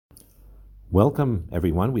Welcome,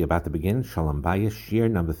 everyone. We're about to begin Shalom Bayis, Shir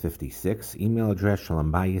number 56. Email address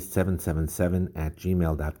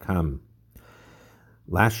shalombayis777@gmail.com.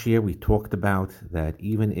 Last year, we talked about that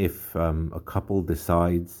even if a couple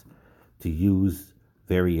decides to use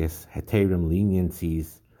various heterim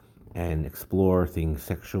leniencies and explore things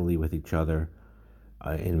sexually with each other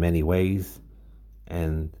in many ways,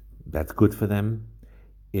 and that's good for them,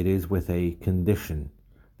 it is with a condition.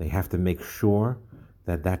 They have to make sure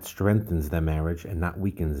that strengthens their marriage and not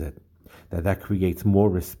weakens it, that creates more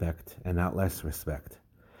respect and not less respect,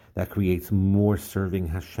 that creates more serving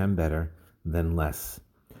Hashem better than less.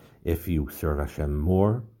 If you serve Hashem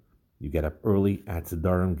more, you get up early at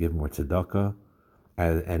Tzedakah, give more tzedakah,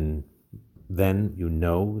 and then you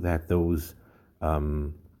know that those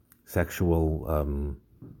sexual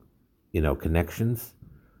connections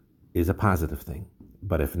is a positive thing.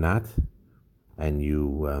 But if not, and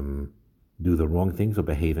you do the wrong things or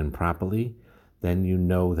behave improperly, then you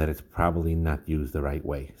know that it's probably not used the right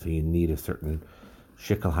way. So you need a certain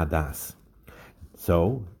shikal hadas.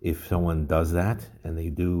 So if someone does that and they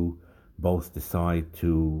do both decide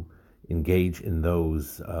to engage in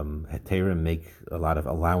those heterim, make a lot of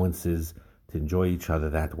allowances to enjoy each other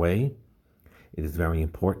that way, it is very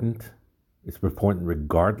important. It's important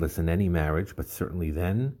regardless in any marriage, but certainly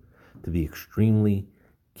then to be extremely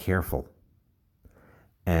careful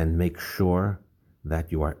and make sure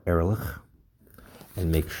that you are ehrlich,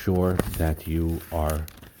 and make sure that you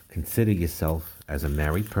consider yourself as a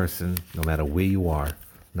married person, no matter where you are,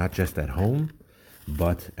 not just at home,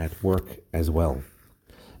 but at work as well.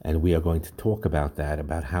 And we are going to talk about that,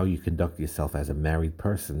 about how you conduct yourself as a married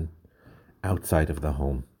person outside of the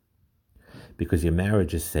home. Because your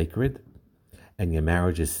marriage is sacred, and your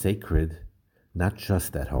marriage is sacred not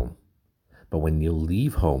just at home, but when you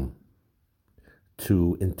leave home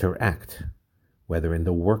to interact, whether in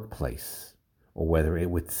the workplace, or whether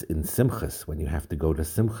it's in simchas, when you have to go to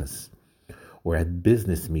simchas, or at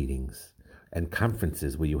business meetings and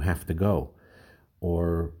conferences where you have to go,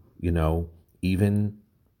 or, even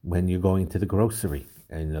when you're going to the grocery,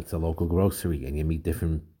 and it's a local grocery, and you meet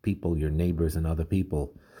different people, your neighbors and other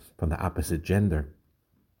people from the opposite gender,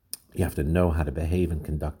 you have to know how to behave and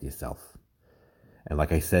conduct yourself. And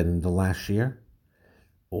like I said in the last year,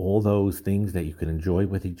 all those things that you can enjoy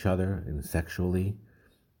with each other and sexually,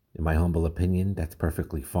 in my humble opinion, that's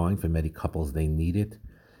perfectly fine. For many couples, they need it,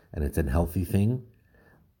 and it's a healthy thing.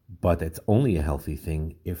 But it's only a healthy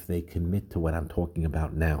thing if they commit to what I'm talking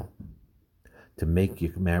about now, to make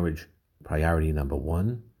your marriage priority number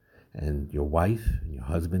one, and your wife and your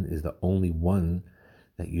husband is the only one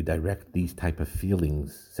that you direct these type of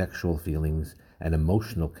feelings, sexual feelings and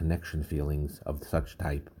emotional connection feelings of such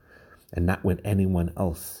type, and not with anyone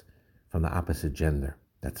else from the opposite gender.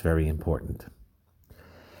 That's very important.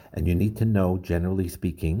 And you need to know, generally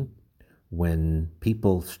speaking, when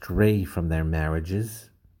people stray from their marriages,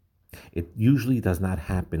 it usually does not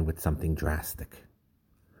happen with something drastic.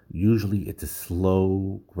 Usually it's a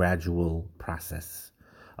slow, gradual process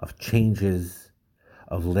of changes,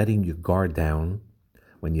 of letting your guard down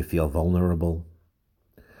when you feel vulnerable,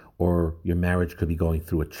 or your marriage could be going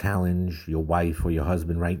through a challenge. Your wife or your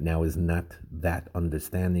husband right now is not that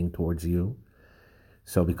understanding towards you.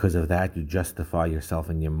 So because of that, you justify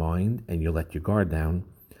yourself in your mind and you let your guard down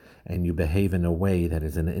and you behave in a way that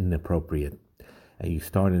is inappropriate. And you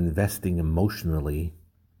start investing emotionally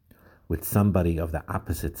with somebody of the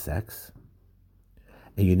opposite sex.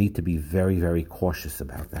 And you need to be very, very cautious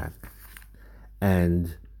about that.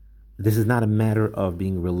 And this is not a matter of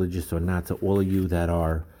being religious or not. So all of you that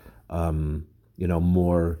are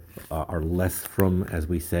more are less from, as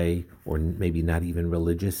we say, or maybe not even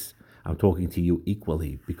religious, I'm talking to you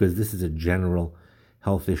equally, because this is a general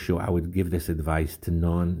health issue. I would give this advice to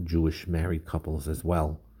non-Jewish married couples as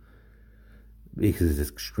well, because it's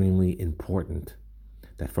extremely important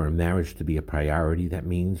that for a marriage to be a priority, that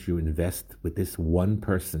means you invest with this one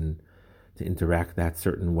person to interact that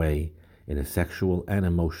certain way in a sexual and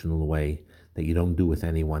emotional way that you don't do with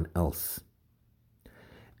anyone else.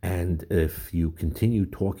 And if you continue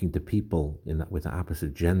talking to people with the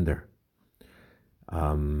opposite gender,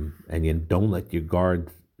 and you don't let your guard,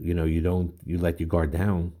 you let your guard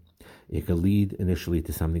down, it could lead initially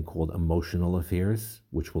to something called emotional affairs,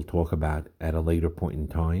 which we'll talk about at a later point in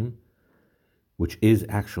time, which is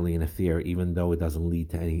actually an affair, even though it doesn't lead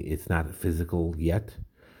to it's not physical yet,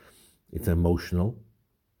 it's emotional,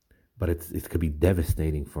 but it could be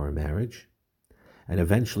devastating for a marriage. And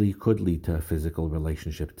eventually could lead to a physical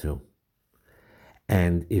relationship too.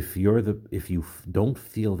 And if you don't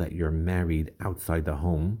feel that you're married outside the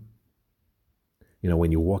home,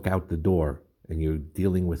 when you walk out the door and you're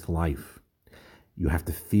dealing with life, You have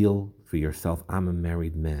to feel for yourself, I'm a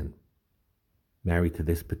married man, married to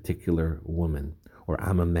this particular woman, or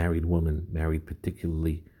I'm a married woman, married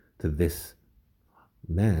particularly to this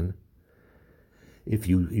man. If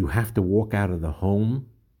you have to walk out of the home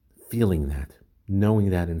feeling that, knowing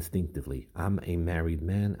that instinctively, I'm a married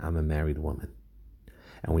man, I'm a married woman.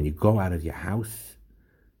 And when you go out of your house,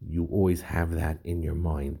 you always have that in your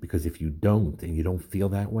mind, because if you don't, and you don't feel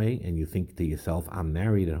that way, and you think to yourself, I'm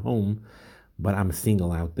married at home, but I'm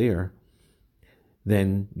single out there,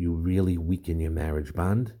 then you really weaken your marriage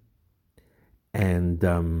bond.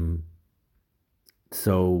 And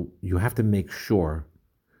so you have to make sure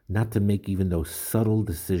not to make even those subtle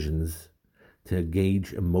decisions to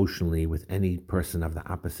engage emotionally with any person of the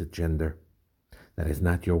opposite gender that is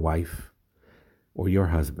not your wife or your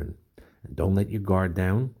husband. And don't let your guard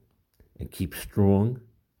down, and keep strong,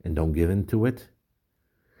 and don't give in to it,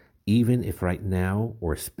 even if right now,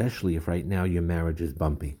 or especially if right now, your marriage is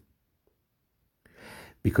bumpy.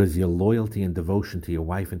 Because your loyalty and devotion to your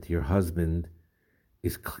wife and to your husband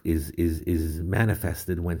is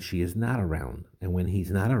manifested when she is not around, and when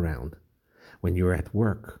he's not around, when you're at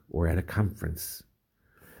work or at a conference.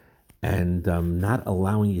 And not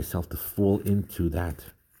allowing yourself to fall into that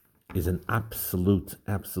is an absolute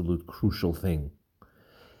crucial thing,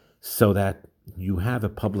 so that you have a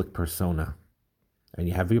public persona and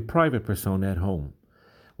you have your private persona at home.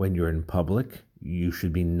 When you're in public, it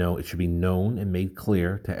should be known and made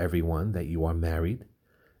clear to everyone that you are married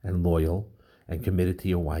and loyal and committed to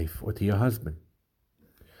your wife or to your husband.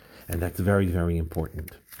 And that's very, very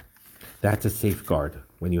important. That's a safeguard.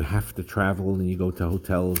 When you have to travel and you go to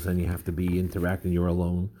hotels and you have to be interacting, you're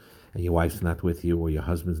alone, and your wife's not with you or your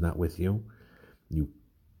husband's not with you, you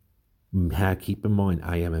keep in mind,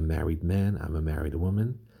 I am a married man, I'm a married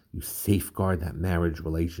woman. You safeguard that marriage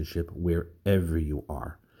relationship wherever you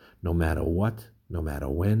are, no matter what, no matter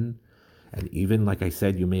when. And even, like I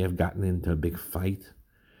said, you may have gotten into a big fight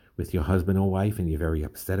with your husband or wife, and you're very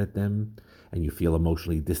upset at them, and you feel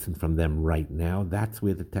emotionally distant from them right now. That's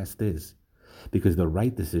where the test is. Because the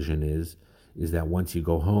right decision is that once you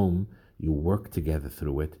go home, you work together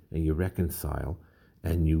through it, and you reconcile,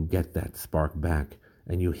 and you get that spark back,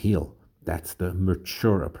 and you heal. That's the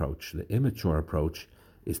mature approach. The immature approach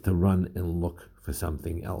is to run and look for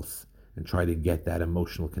something else and try to get that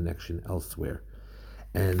emotional connection elsewhere.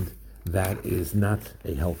 And that is not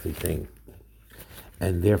a healthy thing.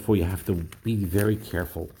 And therefore you have to be very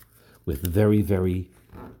careful with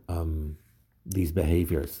these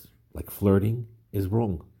behaviors. Like flirting is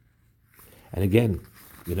wrong. And again,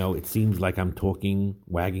 it seems like I'm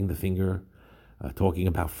wagging the finger, talking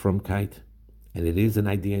about frumkeit. And it is an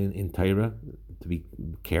idea in Torah to be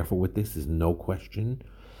careful with this, is no question.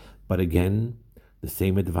 But again, the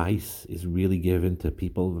same advice is really given to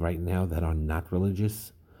people right now that are not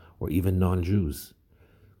religious or even non-Jews.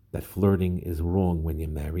 That flirting is wrong when you're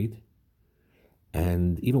married.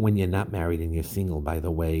 And even when you're not married and you're single, by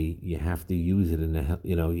the way, you have to use it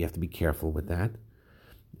you have to be careful with that.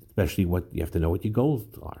 Especially you have to know what your goals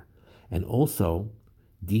are. And also,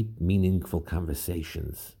 deep, meaningful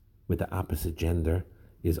conversations with the opposite gender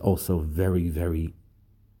is also very, very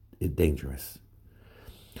dangerous.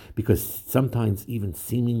 Because sometimes even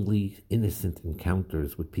seemingly innocent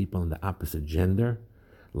encounters with people in the opposite gender,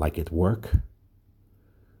 like at work,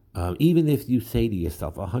 even if you say to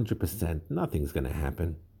yourself 100%, nothing's going to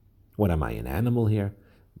happen. What am I, an animal here?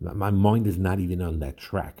 My mind is not even on that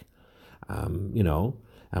track.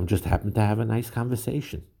 I'm just happen to have a nice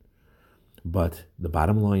conversation. But the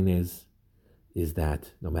bottom line is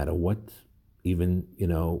that no matter what, even,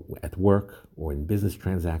 at work or in business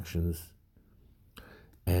transactions,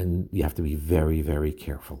 and you have to be very, very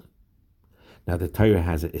careful. Now, the Torah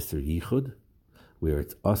has an Isser Yichud, where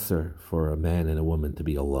it's usher for a man and a woman to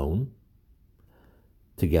be alone,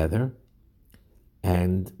 together.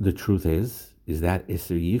 And the truth is that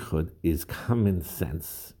Isser Yichud is common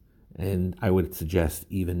sense. And I would suggest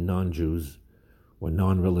even non-Jews or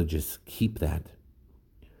non-religious keep that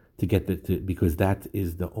because that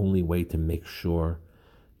is the only way to make sure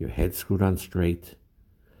your head's screwed on straight,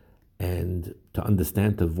 and to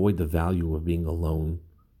understand, to avoid the value of being alone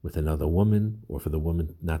with another woman, or for the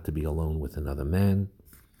woman not to be alone with another man.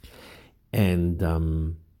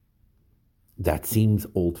 And that seems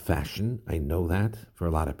old-fashioned. I know that for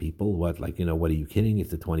a lot of people. What are you kidding?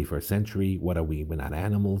 It's the 21st century. What are we? We're not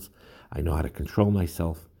animals. I know how to control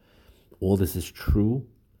myself. All this is true,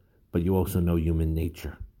 but you also know human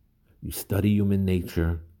nature. You study human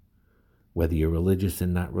nature, whether you're religious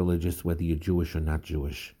and not religious, whether you're Jewish or not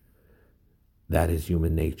Jewish. That is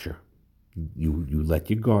human nature. You let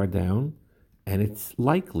your guard down, And it's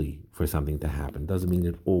likely for something to happen. Doesn't mean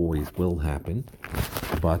it always will happen,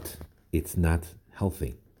 but it's not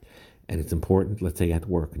healthy. And it's important, let's say at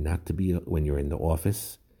work, not to be, when you're in the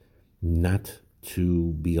office, not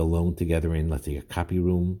to be alone together in, let's say, a copy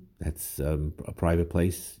room. That's a private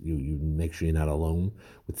place. You make sure you're not alone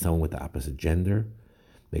with someone with the opposite gender.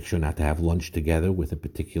 Make sure not to have lunch together with a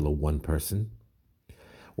particular one person.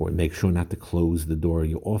 Or make sure not to close the door of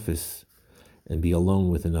your office and be alone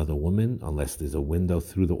with another woman unless there's a window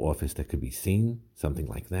through the office that could be seen, something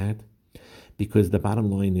like that. Because the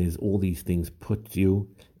bottom line is all these things put you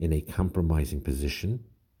in a compromising position.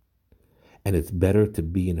 And it's better to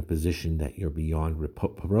be in a position that you're beyond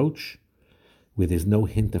reproach, where there's no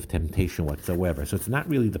hint of temptation whatsoever. So it's not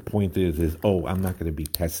really the point is oh, I'm not going to be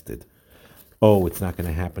tested. Oh, it's not going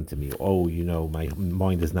to happen to me. Oh, my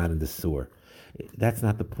mind is not in the sewer. That's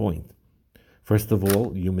not the point. First of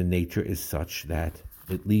all, human nature is such that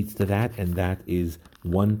it leads to that, and that is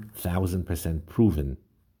 1,000% proven.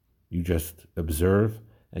 You just observe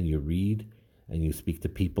and you read and you speak to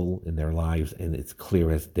people in their lives, and it's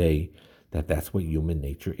clear as day that that's what human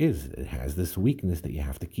nature is. It has this weakness that you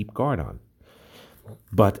have to keep guard on.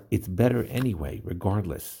 But it's better anyway,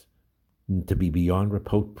 regardless, to be beyond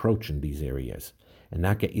reproach in these areas and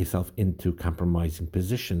not get yourself into compromising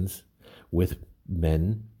positions with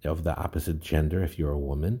men of the opposite gender if you're a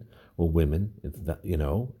woman, or women,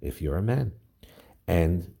 if you're a man.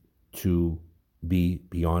 And to be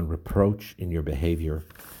beyond reproach in your behavior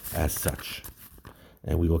as such.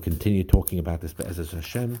 And we will continue talking about this Be'ezus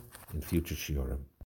Hashem in future shiurim.